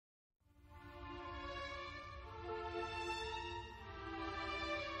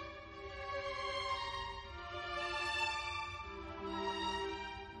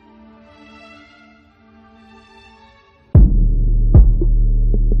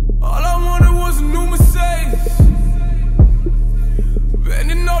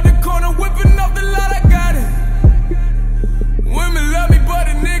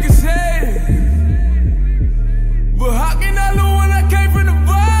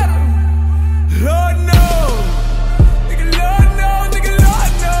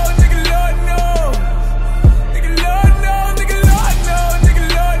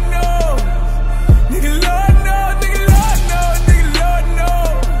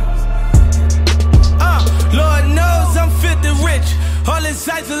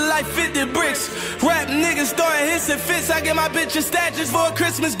niggas throwing hits and fits. I get my bitch a statues for a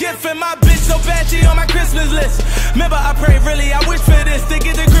Christmas gift. And my bitch so bad she on my Christmas list. Remember I pray really, I wish for this. They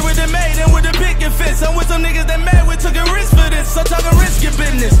get the grip with the maid and with the picket fits. I'm with some niggas that mad, we took a risk for this. So talking risky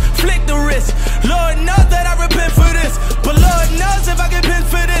business, flick the wrist. Lord knows that I repent for this, but Lord knows if I get pinned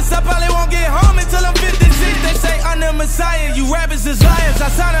for this, I probably won't get home until I'm 56. They say I'm the Messiah, you rappers is liars. I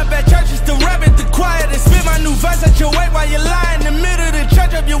sign up at churches to rap at the choir. They spit my new verse at your weight while you're lying. In the middle of the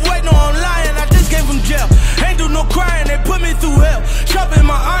church up your weight, no I'm lying. I just came from jail, ain't do no crying. They put me through hell, sharpen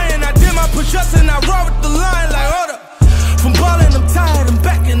my iron. I did my push-ups and I roll with the line like hold up. From ballin', I'm tired, I'm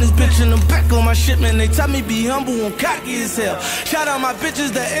back in this bitch and I'm back on my shit, man. They tell me be humble, I'm cocky as hell. Shout out my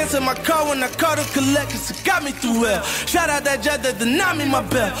bitches that answer my call when I call the collectors, it got me through hell. Shout out that judge that denied me my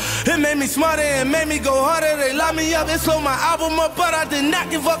bell. It made me smarter and made me go harder. They locked me up, it slowed my album up, but I did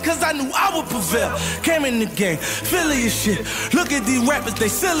not give up cause I knew I would prevail. Came in the game, Philly as shit. Look at these rappers, they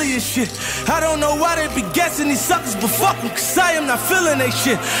silly as shit. I don't know why they be guessing these suckers, but fuck them cause I am not feeling they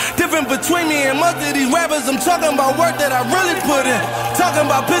shit. Different between me and most of these rappers, I'm talking about work that I really put in. Talking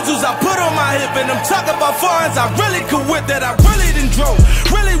about pistols I put on my hip, and I'm talking about foreigns I really could whip, that I really done drove.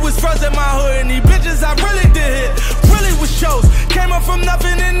 Really was first in my hood, and these bitches I really did hit. Really was shows. Came up from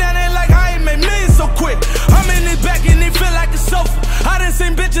nothing and now they like I ain't made millions so quick. I'm in it back and they feel like a sofa. I done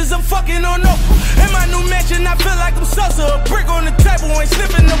seen bitches I'm fucking on Oprah. In my new mansion I feel like I'm Sosa. A brick on the table, ain't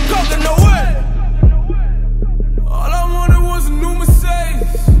sniffing no coke no way. All I wanted was a new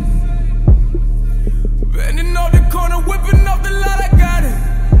Mercedes. Bending off the corner, whipping off the lot, I got it.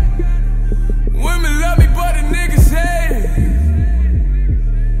 Women love me, but the niggas hate it.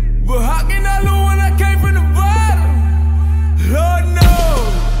 But how can I lose when I came from the bottom? Lord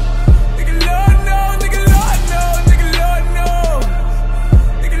knows. Nigga, Lord knows, nigga, Lord knows, nigga, Lord knows.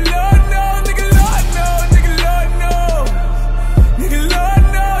 Nigga, Lord knows, nigga, Lord knows, nigga, Lord knows. Nigga, Lord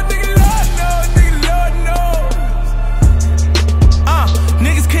knows, nigga, Lord knows, nigga, Lord knows.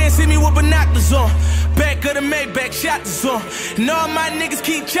 Niggas can't see me with binoculars on. Back of the Maybach, shot the zone. And all my niggas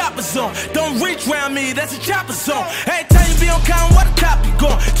keep choppers on. Don't reach round me, that's a chopper song. Every time you be on count, what a top you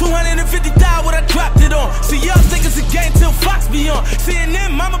gone. 250,000 what I dropped it on. See y'all think it's a game till Fox be on.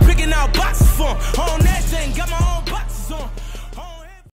 CNN, mama picking out